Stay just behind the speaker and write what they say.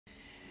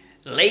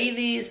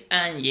Ladies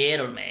and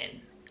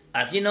gentlemen,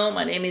 as you know,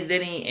 my name is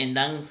Denny, and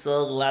I'm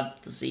so glad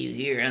to see you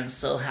here. I'm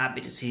so happy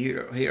to see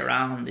you here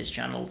around this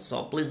channel.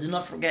 So please do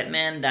not forget,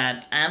 man,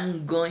 that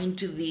I'm going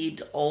to be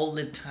all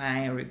the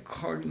time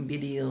recording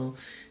video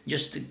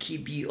just to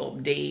keep you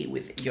updated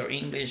with your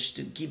English,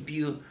 to keep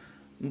you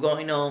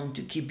going on,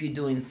 to keep you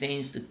doing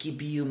things, to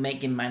keep you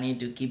making money,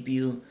 to keep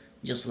you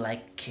just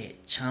like a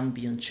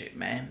championship,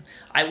 man.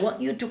 I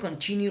want you to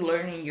continue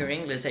learning your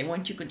English. I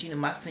want you to continue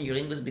mastering your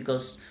English,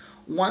 because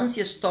once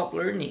you stop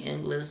learning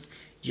English,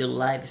 your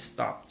life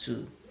stops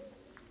too.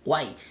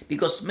 Why?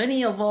 Because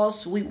many of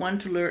us, we want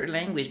to learn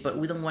language, but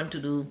we don't want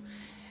to do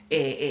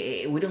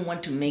we don't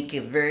want to make a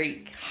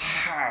very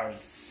hard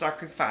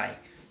sacrifice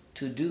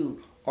to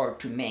do, or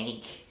to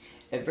make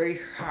a very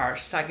hard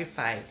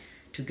sacrifice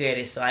to get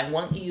it. So I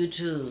want you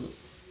to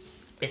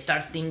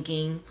start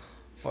thinking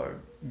for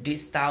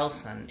this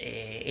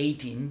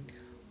 2018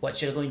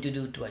 what you're going to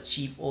do to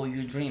achieve all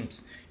your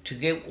dreams, to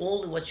get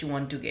all what you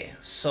want to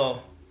get.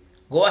 So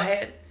go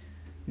ahead,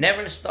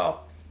 never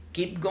stop,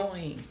 keep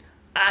going,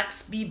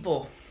 ask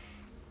people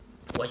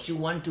what you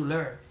want to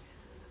learn.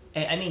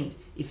 I mean,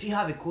 if you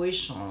have a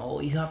question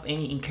or you have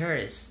any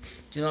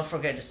inquiries, do not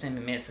forget to send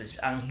me a message.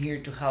 I'm here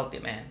to help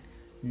you, man.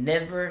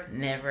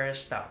 Never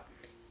stop.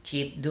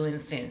 Keep doing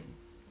things.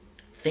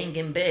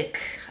 Thinking big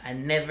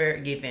and never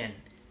give in.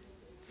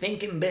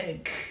 Thinking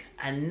big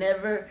and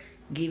never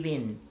give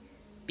in.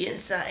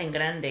 Piensa en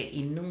grande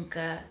y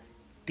nunca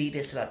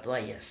tires las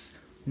toallas.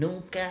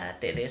 Nunca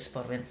te des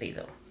por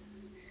vencido.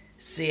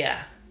 See ya.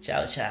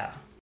 Chao, chao.